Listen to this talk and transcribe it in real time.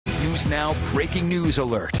News Now breaking news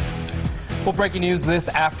alert. Well, breaking news this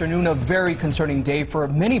afternoon, a very concerning day for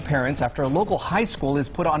many parents after a local high school is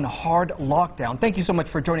put on hard lockdown. Thank you so much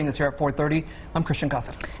for joining us here at 4:30. I'm Christian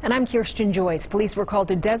Cáceres. And I'm Kirsten Joyce. Police were called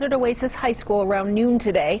to Desert Oasis High School around noon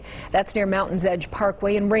today. That's near Mountain's Edge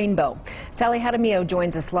Parkway in Rainbow. Sally Jaramillo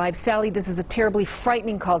joins us live. Sally, this is a terribly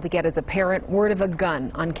frightening call to get as a parent. Word of a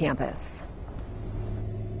gun on campus.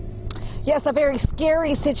 Yes, a very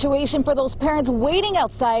scary situation for those parents waiting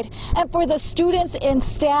outside and for the students and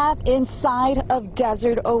staff inside of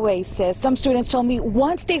Desert Oasis. Some students told me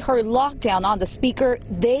once they heard lockdown on the speaker,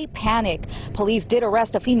 they panicked. Police did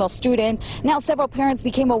arrest a female student. Now several parents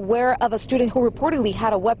became aware of a student who reportedly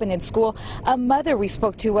had a weapon in school. A mother we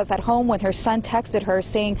spoke to was at home when her son texted her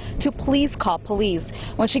saying to please call police.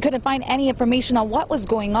 When she couldn't find any information on what was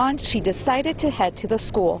going on, she decided to head to the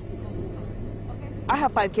school. I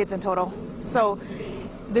have 5 kids in total, so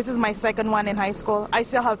this is my second one in high school. I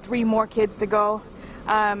still have 3 more kids to go.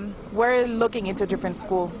 We're looking into a different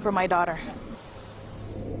school for my daughter.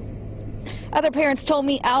 Other parents told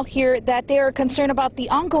me out here that they are concerned about the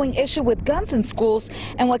ongoing issue with guns in schools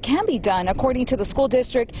and what can be done. According to the school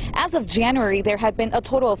district, as of January, there had been a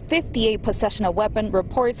total of 58 possession of weapon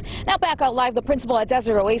reports. Now back out live, the principal at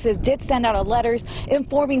Desert Oasis did send out a letters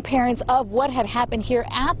informing parents of what had happened here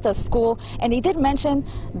at the school, and he did mention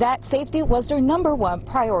that safety was their #1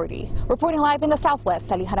 priority. Reporting live in the Southwest,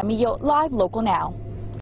 Sally Jaramillo, Live Local Now.